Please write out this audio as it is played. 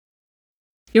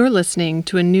You're listening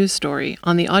to a news story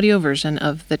on the audio version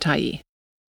of The Tyee.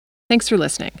 Thanks for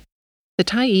listening. The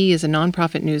Tyee is a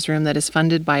nonprofit newsroom that is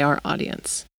funded by our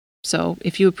audience. So,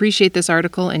 if you appreciate this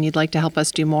article and you'd like to help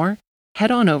us do more,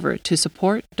 head on over to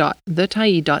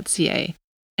support.thetyee.ca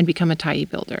and become a Tyee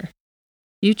builder.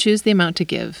 You choose the amount to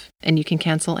give, and you can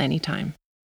cancel anytime.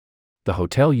 The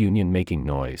Hotel Union Making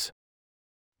Noise.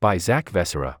 By Zach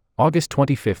Vessera, August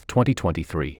 25,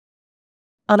 2023.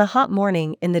 On a hot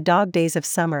morning in the dog days of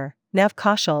summer, Nav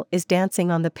Kaushal is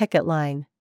dancing on the picket line.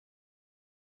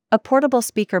 A portable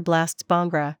speaker blasts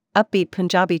Bhangra, upbeat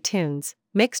Punjabi tunes,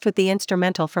 mixed with the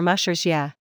instrumental from Usher's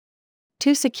Yeah.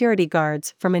 Two security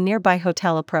guards from a nearby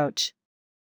hotel approach.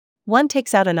 One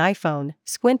takes out an iPhone,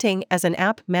 squinting as an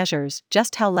app measures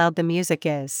just how loud the music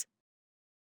is.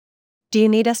 "Do you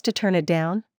need us to turn it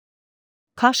down?"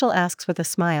 Kaushal asks with a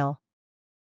smile.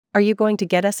 "Are you going to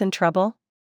get us in trouble?"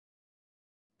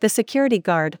 The security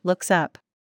guard looks up.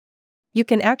 "You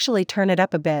can actually turn it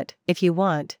up a bit, if you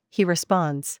want," he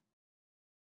responds.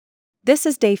 This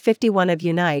is day 51 of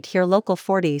Unite Here Local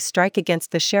 40's strike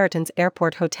against the Sheraton's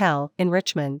Airport Hotel in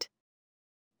Richmond.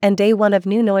 And day 1 of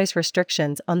new noise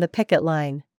restrictions on the picket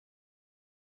line.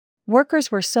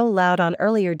 Workers were so loud on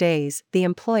earlier days, the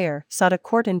employer sought a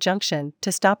court injunction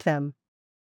to stop them.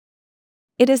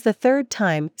 It is the third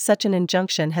time such an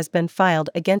injunction has been filed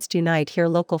against Unite Here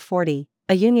Local 40,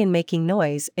 a union making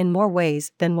noise in more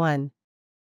ways than one.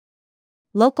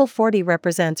 Local 40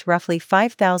 represents roughly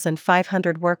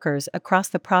 5,500 workers across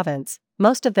the province,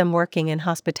 most of them working in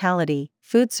hospitality,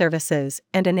 food services,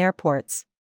 and in airports.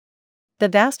 The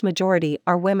vast majority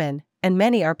are women, and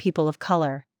many are people of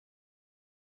color.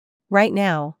 Right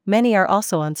now, many are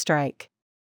also on strike.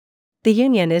 The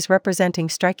union is representing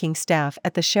striking staff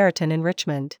at the Sheraton in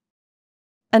Richmond.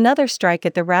 Another strike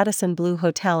at the Radisson Blu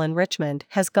Hotel in Richmond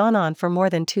has gone on for more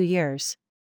than 2 years.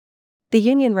 The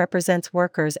union represents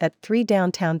workers at 3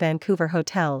 downtown Vancouver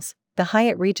hotels, the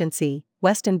Hyatt Regency,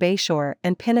 Westin Bayshore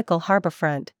and Pinnacle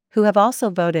Harbourfront, who have also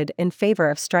voted in favor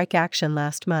of strike action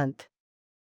last month.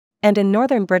 And in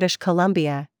northern British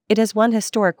Columbia, it has won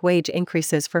historic wage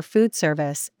increases for food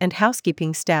service and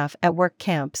housekeeping staff at work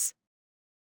camps.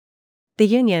 The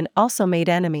union also made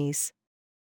enemies.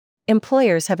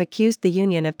 Employers have accused the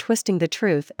union of twisting the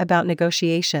truth about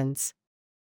negotiations.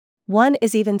 One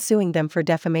is even suing them for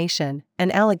defamation,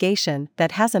 an allegation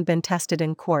that hasn't been tested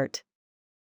in court.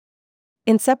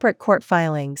 In separate court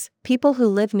filings, people who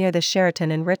live near the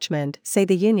Sheraton in Richmond say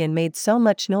the union made so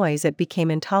much noise it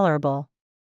became intolerable.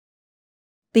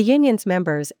 The union's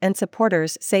members and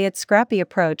supporters say its scrappy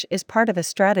approach is part of a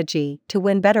strategy to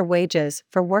win better wages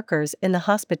for workers in the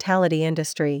hospitality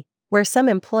industry, where some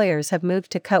employers have moved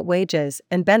to cut wages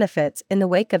and benefits in the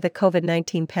wake of the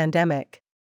COVID-19 pandemic.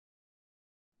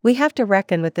 "We have to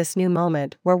reckon with this new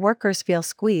moment where workers feel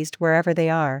squeezed wherever they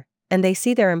are, and they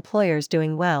see their employers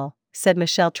doing well," said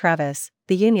Michelle Travis,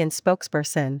 the union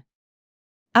spokesperson.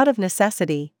 "Out of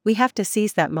necessity, we have to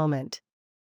seize that moment."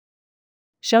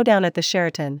 Showdown at the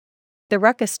Sheraton. The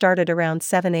ruckus started around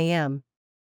 7 a.m.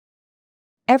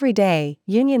 Every day,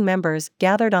 union members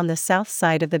gathered on the south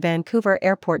side of the Vancouver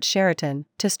Airport Sheraton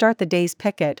to start the day's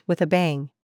picket with a bang.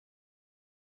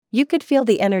 "You could feel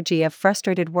the energy of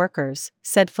frustrated workers,"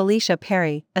 said Felicia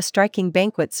Perry, a striking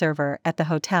banquet server at the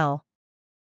hotel.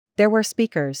 "There were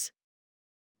speakers.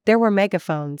 There were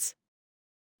megaphones.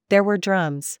 There were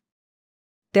drums.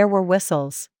 There were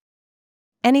whistles.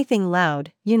 Anything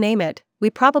loud, you name it, we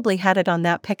probably had it on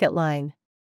that picket line."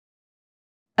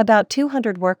 About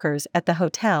 200 workers at the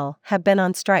hotel have been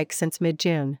on strike since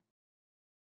mid-June.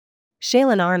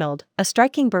 Shaylin Arnold, a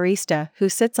striking barista who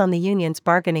sits on the union's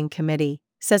bargaining committee,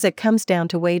 says it comes down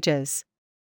to wages.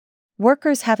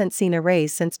 Workers haven't seen a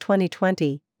raise since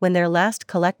 2020, when their last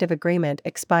collective agreement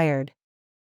expired.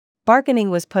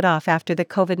 Bargaining was put off after the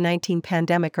COVID-19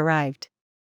 pandemic arrived.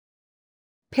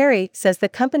 Perry says the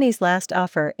company's last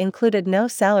offer included no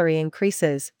salary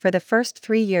increases for the first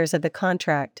 3 years of the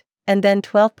contract, and then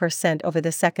 12% over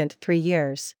the second 3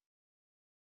 years.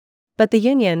 But the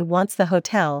union wants the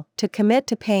hotel to commit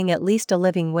to paying at least a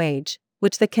living wage,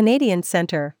 which the Canadian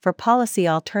Centre for Policy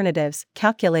Alternatives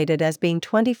calculated as being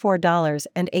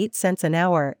 $24.08 an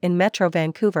hour in Metro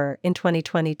Vancouver in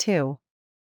 2022.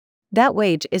 That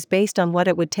wage is based on what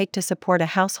it would take to support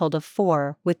a household of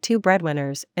 4 with 2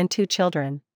 breadwinners and 2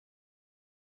 children.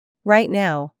 Right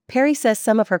now, Perry says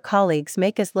some of her colleagues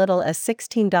make as little as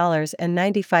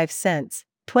 $16.95,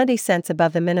 20 cents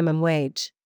above the minimum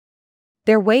wage.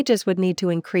 Their wages would need to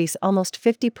increase almost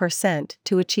 50%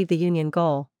 to achieve the union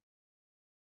goal.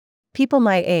 People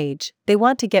my age, they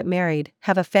want to get married,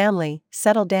 have a family,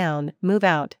 settle down, move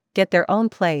out, get their own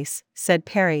place, said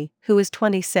Perry, who is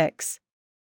 26.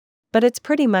 But it's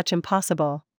pretty much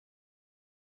impossible.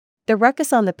 The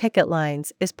ruckus on the picket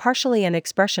lines is partially an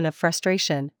expression of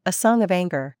frustration, a song of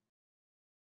anger.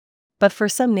 But for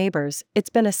some neighbors, it's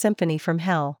been a symphony from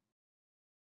hell.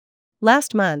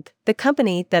 Last month, the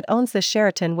company that owns the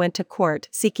Sheraton went to court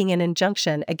seeking an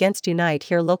injunction against Unite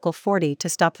Here Local 40 to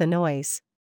stop the noise.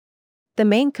 The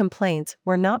main complaints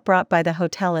were not brought by the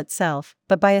hotel itself,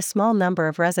 but by a small number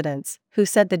of residents, who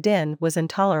said the din was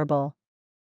intolerable.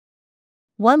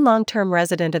 One long-term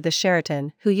resident of the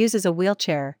Sheraton, who uses a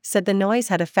wheelchair, said the noise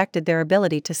had affected their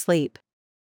ability to sleep.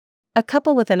 A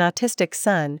couple with an autistic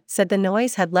son said the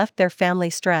noise had left their family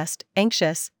stressed,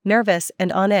 anxious, nervous,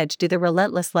 and on edge due to the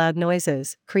relentless loud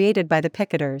noises created by the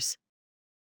picketers.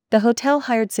 The hotel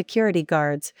hired security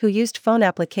guards who used phone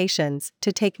applications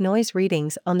to take noise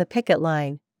readings on the picket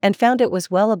line and found it was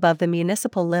well above the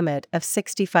municipal limit of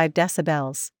 65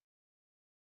 decibels.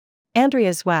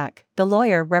 Andrea Zwack, the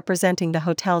lawyer representing the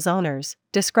hotel's owners,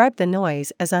 described the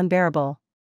noise as unbearable.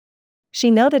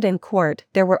 She noted in court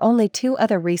there were only 2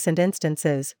 other recent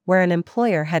instances where an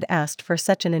employer had asked for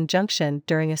such an injunction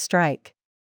during a strike.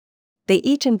 They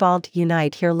each involved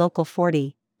Unite Here Local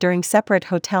 40 during separate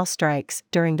hotel strikes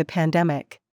during the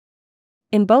pandemic.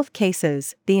 In both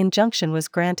cases, the injunction was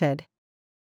granted.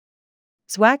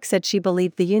 Zwack said she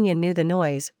believed the union knew the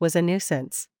noise was a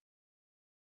nuisance.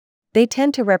 They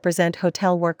tend to represent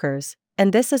hotel workers,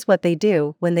 and this is what they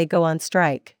do when they go on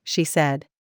strike, she said.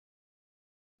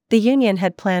 The union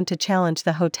had planned to challenge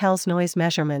the hotel's noise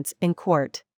measurements in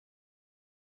court.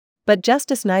 But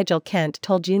Justice Nigel Kent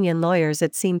told union lawyers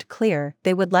it seemed clear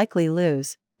they would likely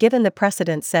lose, given the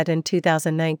precedent set in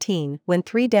 2019 when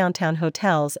 3 downtown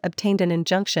hotels obtained an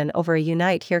injunction over a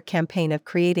Unite Here campaign of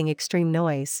creating extreme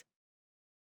noise.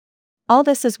 All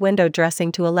this is window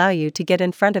dressing to allow you to get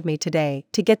in front of me today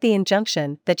to get the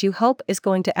injunction that you hope is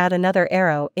going to add another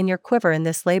arrow in your quiver in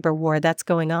this labor war that's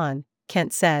going on,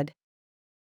 Kent said.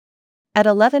 At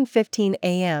 11:15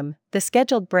 a.m., the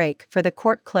scheduled break for the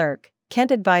court clerk,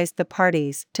 Kent advised the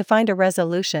parties to find a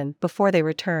resolution before they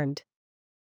returned.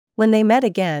 When they met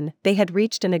again, they had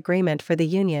reached an agreement for the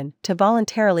union to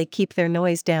voluntarily keep their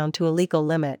noise down to a legal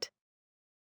limit.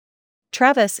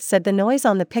 Travis said the noise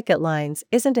on the picket lines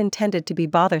isn't intended to be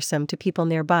bothersome to people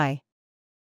nearby.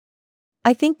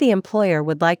 I think the employer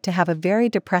would like to have a very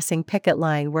depressing picket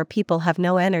line where people have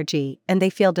no energy and they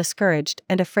feel discouraged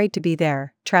and afraid to be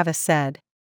there, Travis said.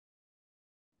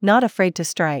 Not afraid to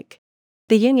strike.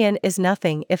 The union is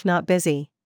nothing if not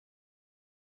busy.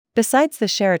 Besides the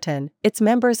Sheraton, its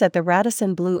members at the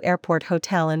Radisson Blu Airport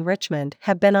Hotel in Richmond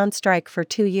have been on strike for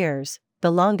 2 years,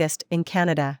 the longest in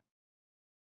Canada.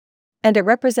 And it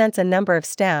represents a number of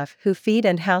staff who feed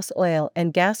and house oil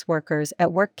and gas workers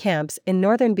at work camps in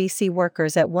northern BC.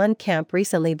 Workers at one camp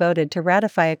recently voted to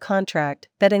ratify a contract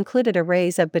that included a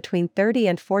raise of between 30%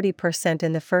 and 40%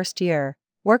 in the first year.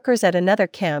 Workers at another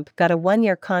camp got a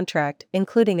 1-year contract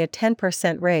including a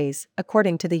 10% raise,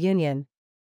 according to the union.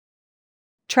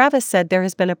 Travis said there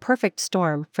has been a perfect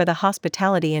storm for the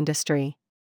hospitality industry.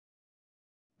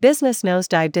 Business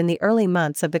nosedived in the early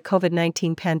months of the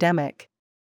COVID-19 pandemic.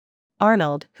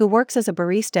 Arnold, who works as a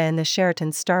barista in the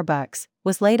Sheraton Starbucks,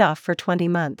 was laid off for 20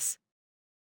 months.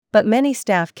 But many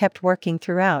staff kept working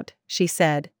throughout, she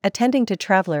said, attending to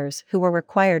travelers who were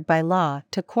required by law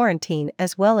to quarantine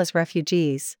as well as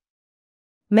refugees.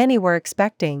 Many were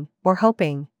expecting, or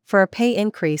hoping, for a pay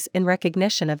increase in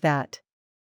recognition of that.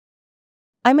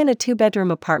 I'm in a 2-bedroom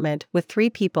apartment with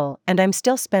 3 people and I'm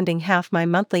still spending half my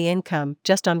monthly income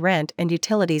just on rent and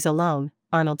utilities alone,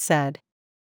 Arnold said.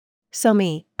 So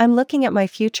I'm looking at my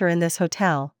future in this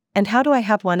hotel, and how do I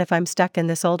have one if I'm stuck in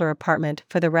this older apartment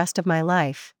for the rest of my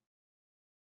life?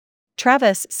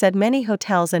 Travis said many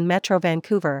hotels in Metro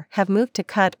Vancouver have moved to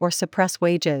cut or suppress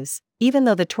wages, even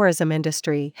though the tourism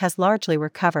industry has largely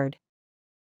recovered.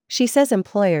 She says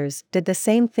employers did the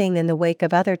same thing in the wake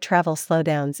of other travel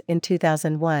slowdowns in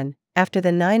 2001, after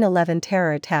the 9/11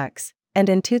 terror attacks, and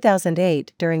in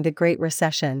 2008 during the Great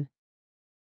Recession.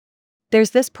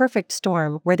 There's this perfect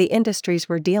storm where the industries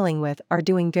we're dealing with are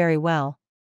doing very well.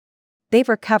 They've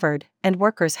recovered, and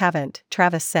workers haven't,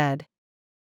 Travis said.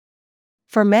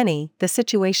 For many, the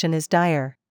situation is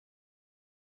dire.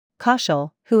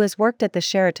 Kaushal, who has worked at the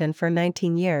Sheraton for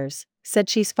 19 years, said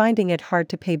she's finding it hard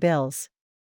to pay bills.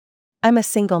 I'm a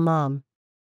single mom.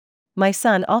 My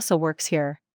son also works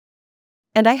here.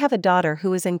 And I have a daughter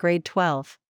who is in grade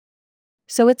 12.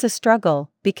 So it's a struggle,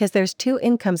 because there's 2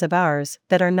 incomes of ours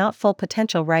that are not full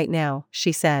potential right now,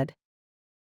 she said.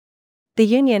 The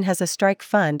union has a strike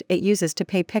fund it uses to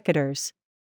pay picketers.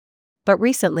 But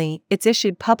recently, it's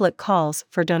issued public calls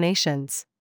for donations.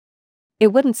 It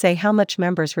wouldn't say how much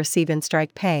members receive in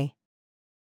strike pay.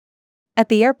 At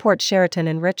the airport Sheraton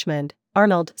in Richmond,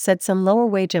 Arnold said some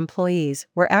lower-wage employees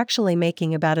were actually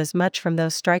making about as much from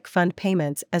those strike fund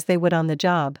payments as they would on the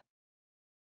job.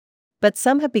 But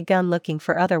some have begun looking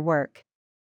for other work.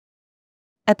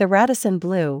 At the Radisson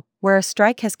Blu, where a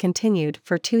strike has continued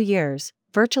for 2 years,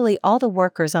 virtually all the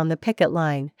workers on the picket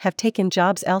line have taken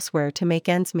jobs elsewhere to make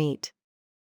ends meet.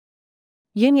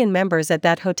 Union members at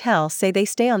that hotel say they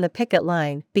stay on the picket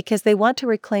line because they want to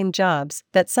reclaim jobs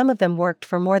that some of them worked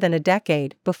for more than a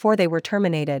decade before they were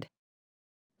terminated.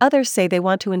 Others say they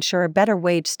want to ensure a better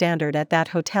wage standard at that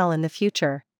hotel in the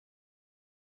future.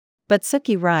 But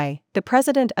Suki Rai, the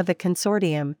president of the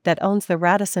consortium that owns the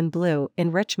Radisson Blu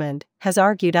in Richmond, has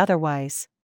argued otherwise.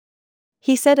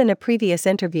 He said in a previous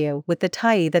interview with the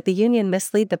Tyee that the union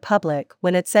misled the public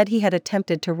when it said he had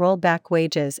attempted to roll back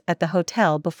wages at the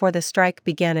hotel before the strike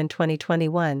began in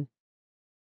 2021.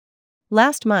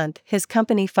 Last month, his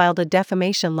company filed a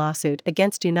defamation lawsuit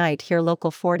against Unite Here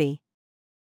Local 40.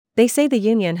 They say the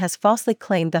union has falsely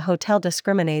claimed the hotel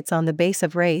discriminates on the base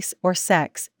of race or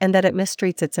sex and that it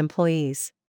mistreats its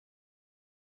employees.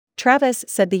 Travis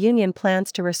said the union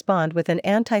plans to respond with an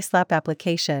anti-SLAPP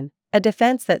application, a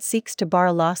defense that seeks to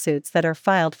bar lawsuits that are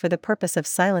filed for the purpose of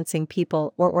silencing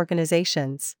people or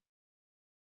organizations.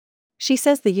 She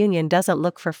says the union doesn't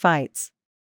look for fights.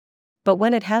 But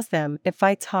when it has them, it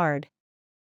fights hard.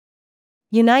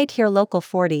 Unite Here Local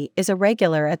 40 is a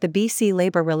regular at the BC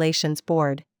Labour Relations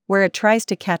Board, where it tries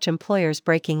to catch employers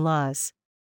breaking laws.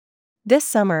 This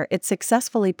summer it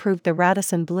successfully proved the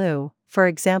Radisson Blu, for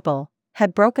example,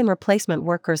 had broken replacement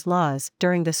workers' laws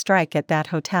during the strike at that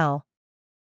hotel.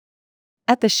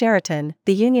 At the Sheraton,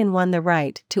 the union won the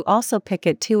right to also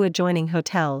picket 2 adjoining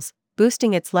hotels,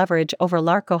 boosting its leverage over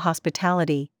Larco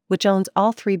Hospitality, which owns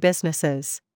all 3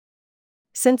 businesses.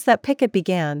 Since that picket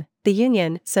began, the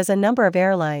union says a number of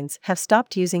airlines have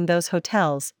stopped using those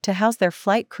hotels to house their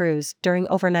flight crews during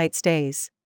overnight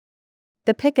stays.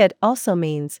 The picket also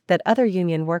means that other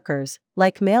union workers,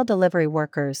 like mail delivery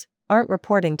workers, aren't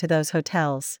reporting to those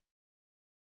hotels.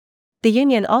 The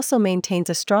union also maintains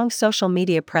a strong social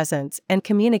media presence and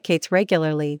communicates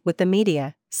regularly with the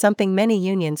media, something many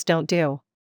unions don't do.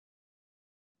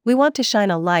 "We want to shine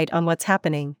a light on what's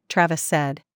happening," Travis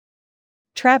said.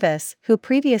 Travis, who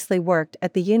previously worked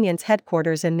at the union's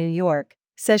headquarters in New York,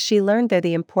 says she learned there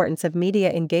the importance of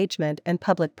media engagement and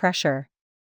public pressure.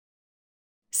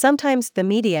 "Sometimes the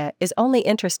media is only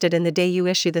interested in the day you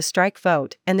issue the strike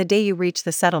vote and the day you reach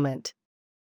the settlement.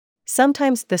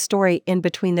 Sometimes the story in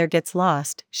between there gets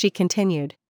lost," she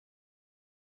continued.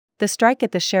 The strike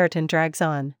at the Sheraton drags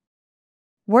on.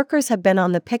 Workers have been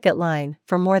on the picket line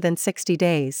for more than 60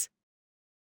 days.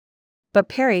 But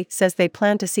Perry says they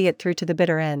plan to see it through to the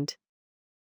bitter end.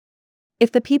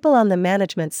 "If the people on the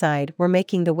management side were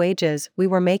making the wages we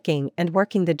were making and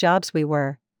working the jobs we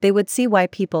were, they would see why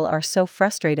people are so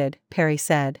frustrated," Perry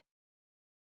said.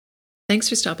 Thanks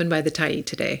for stopping by the Tyee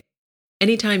today.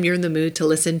 Anytime you're in the mood to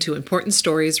listen to important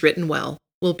stories written well,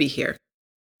 we'll be here.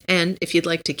 And if you'd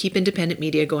like to keep independent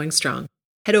media going strong,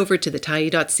 head over to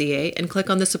thetyee.ca and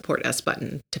click on the Support Us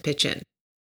button to pitch in.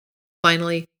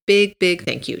 Finally, big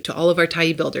thank you to all of our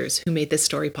Tyee builders who made this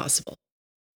story possible.